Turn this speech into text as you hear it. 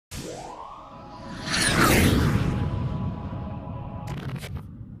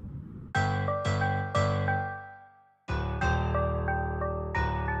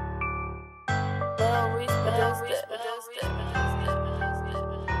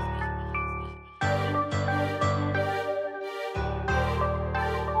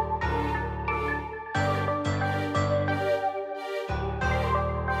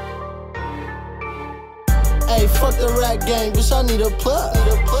Ayy, fuck the rap game, bitch, I need a plug.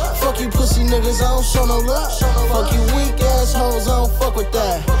 Fuck you pussy niggas, I don't show no love. Fuck you weak ass hoes, I don't fuck with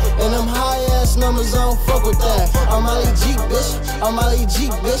that. And them high ass numbers, I don't fuck with that. I'm Ali G, bitch. I'm Ali G,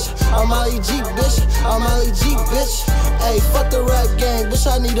 bitch. I'm Ali G, bitch. I'm Ali G, bitch. Ayy, fuck the rap game, bitch,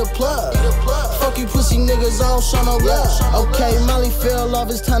 I need a plug. Fuck you pussy niggas, I don't show no love. Okay, Molly fell off,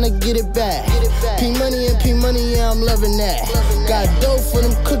 it's time to get it back. P money and P money, yeah, I'm loving that. Got dough for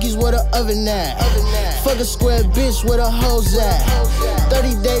them cookies, where the oven at? Fuck a square bitch, where the hoes at?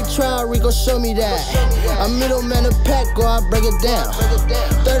 30-day trial, Rico, show me that. I'm middleman of pack, or I break it down.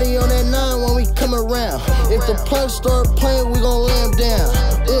 30 on that 9 when we come around. If the plug start playing, we gon' lay 'em down.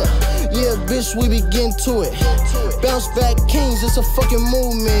 Yeah, bitch, we be getting to it. Bounce back kings, it's a fucking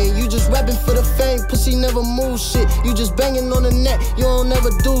movement. You just rapping for the fame, pussy never move shit. You just banging on the net, you don't never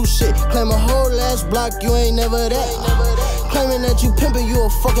do shit. Claim a whole ass block, you ain't never that. Claiming that you pimpin', you a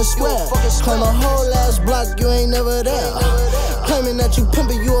fucking square. Claim a whole ass block, you ain't never there. Claiming that you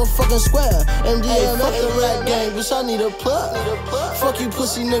pimpin', you a fucking square. MDM, fuck the rap game, bitch, I need a plug. Fuck you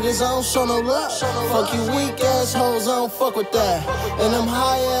pussy niggas, I don't show no love. Fuck you weak ass hoes, I don't fuck with that. And them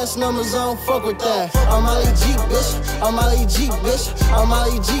high ass numbers, I don't fuck with that. I'm Ali G, bitch. I'm Ali G, bitch. I'm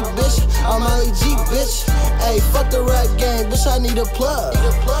Ali G, bitch. I'm Ali G, bitch. Ayy, fuck the rap game, bitch, I need a plug.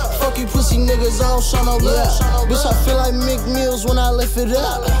 Fuck you pussy niggas, I don't show no love. Bitch, I feel like Mick Mills when I lift it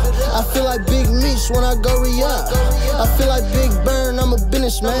up. I feel like Big Meech when I go re-up. I feel like Big Burn, I'm a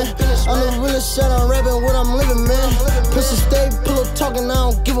businessman. I'm the realest shit, I'm rapping what I'm living, man. Pussy stay pillow talking, I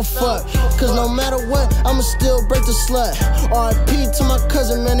don't give a fuck. Cause no matter what, I'ma still break the slut. R.I.P. to my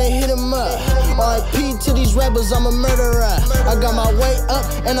cousin, man, they hit him up. R.I.P. to these rappers, I'm a murderer. I got my weight up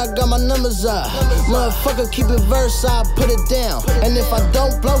and I got my numbers up. Motherfucker, keep it verse, I put it down. And if I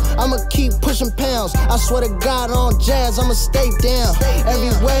don't blow, I'ma keep pushing pounds. I swear to God on jazz, I'ma stay down.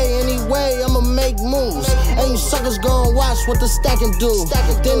 Every way, anyway, I'ma make moves. And you suckers gon' watch what the stacking do.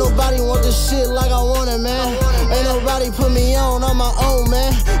 Then nobody want this shit like I want it, man. Ain't nobody put me on my own,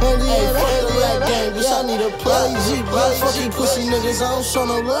 man. And yeah, fuck the rap game, bitch, I need a plug. Fuck you pussy niggas, I don't show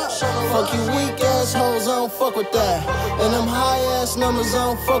no love. Fuck you weak ass hoes, I don't fuck with that. And them high ass numbers, I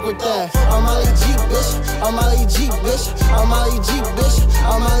don't fuck with that. I'm Ali G, bitch. I'm Ali G, bitch. I'm Ali G, bitch.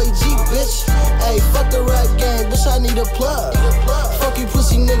 I'm Ali G, bitch. Ayy, fuck the rap game, bitch, I need a plug. Fuck you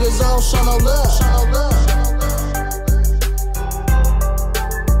pussy niggas, I don't show no love.